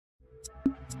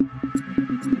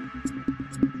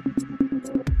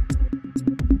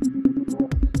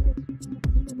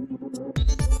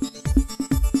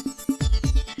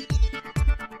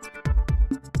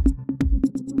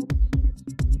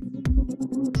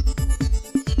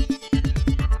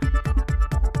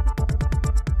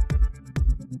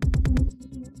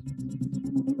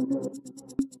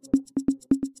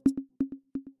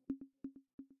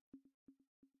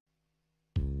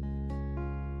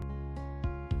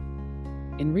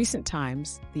In recent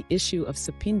times, the issue of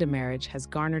Sapinda marriage has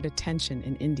garnered attention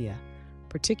in India,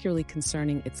 particularly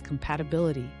concerning its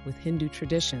compatibility with Hindu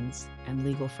traditions and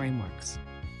legal frameworks.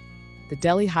 The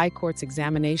Delhi High Court's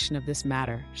examination of this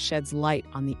matter sheds light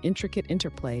on the intricate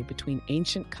interplay between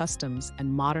ancient customs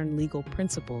and modern legal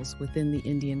principles within the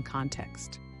Indian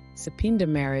context. Sapinda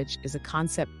marriage is a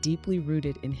concept deeply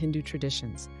rooted in Hindu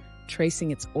traditions,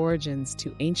 tracing its origins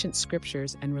to ancient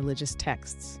scriptures and religious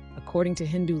texts. According to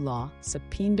Hindu law,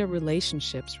 Sapinda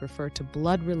relationships refer to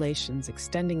blood relations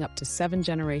extending up to 7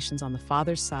 generations on the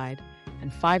father's side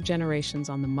and 5 generations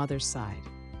on the mother's side.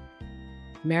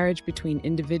 Marriage between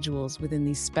individuals within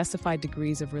these specified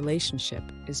degrees of relationship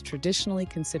is traditionally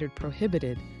considered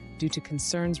prohibited due to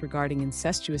concerns regarding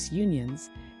incestuous unions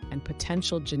and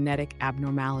potential genetic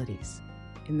abnormalities.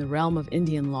 In the realm of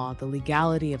Indian law, the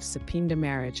legality of Sapinda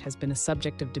marriage has been a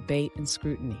subject of debate and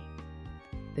scrutiny.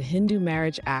 The Hindu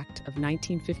Marriage Act of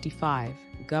 1955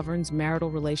 governs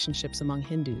marital relationships among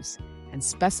Hindus and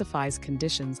specifies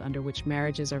conditions under which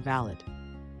marriages are valid.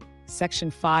 Section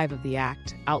 5 of the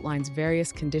Act outlines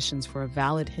various conditions for a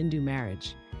valid Hindu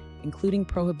marriage, including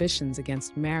prohibitions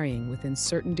against marrying within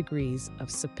certain degrees of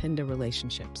Sapinda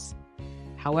relationships.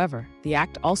 However, the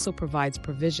Act also provides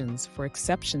provisions for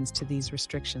exceptions to these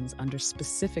restrictions under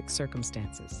specific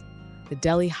circumstances. The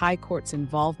Delhi High Court's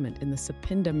involvement in the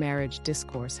Sapinda marriage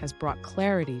discourse has brought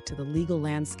clarity to the legal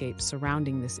landscape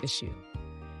surrounding this issue.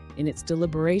 In its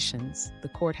deliberations, the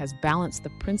court has balanced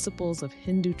the principles of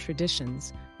Hindu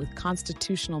traditions with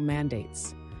constitutional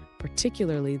mandates,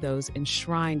 particularly those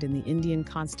enshrined in the Indian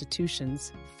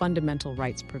Constitution's fundamental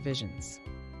rights provisions.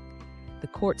 The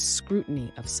court's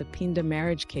scrutiny of Sapinda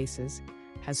marriage cases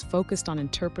has focused on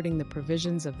interpreting the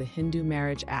provisions of the Hindu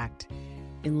Marriage Act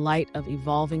in light of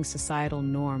evolving societal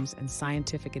norms and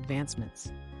scientific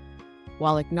advancements.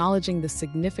 While acknowledging the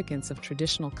significance of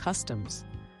traditional customs,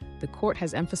 the court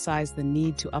has emphasized the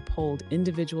need to uphold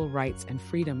individual rights and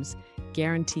freedoms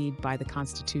guaranteed by the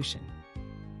Constitution.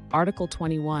 Article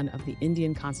 21 of the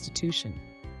Indian Constitution,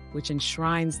 which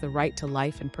enshrines the right to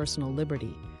life and personal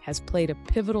liberty, has played a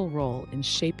pivotal role in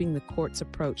shaping the court's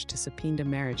approach to Sapinda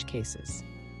marriage cases.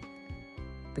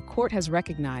 The court has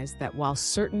recognized that while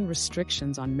certain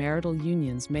restrictions on marital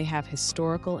unions may have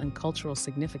historical and cultural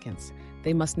significance,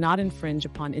 they must not infringe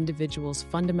upon individuals'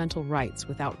 fundamental rights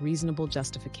without reasonable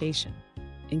justification.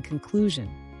 In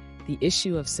conclusion, the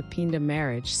issue of Sapinda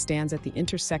marriage stands at the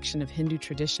intersection of Hindu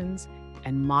traditions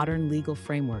and modern legal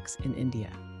frameworks in India.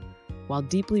 While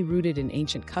deeply rooted in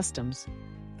ancient customs,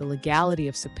 the legality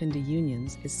of Sapinda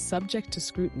unions is subject to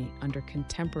scrutiny under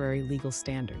contemporary legal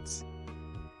standards.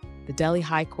 The Delhi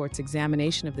High Court's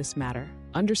examination of this matter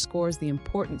underscores the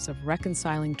importance of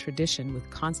reconciling tradition with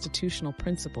constitutional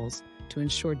principles to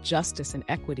ensure justice and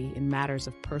equity in matters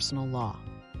of personal law.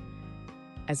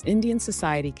 As Indian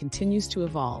society continues to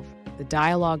evolve, the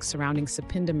dialogue surrounding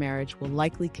Sapinda marriage will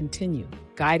likely continue,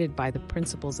 guided by the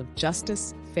principles of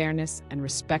justice, fairness, and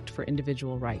respect for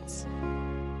individual rights.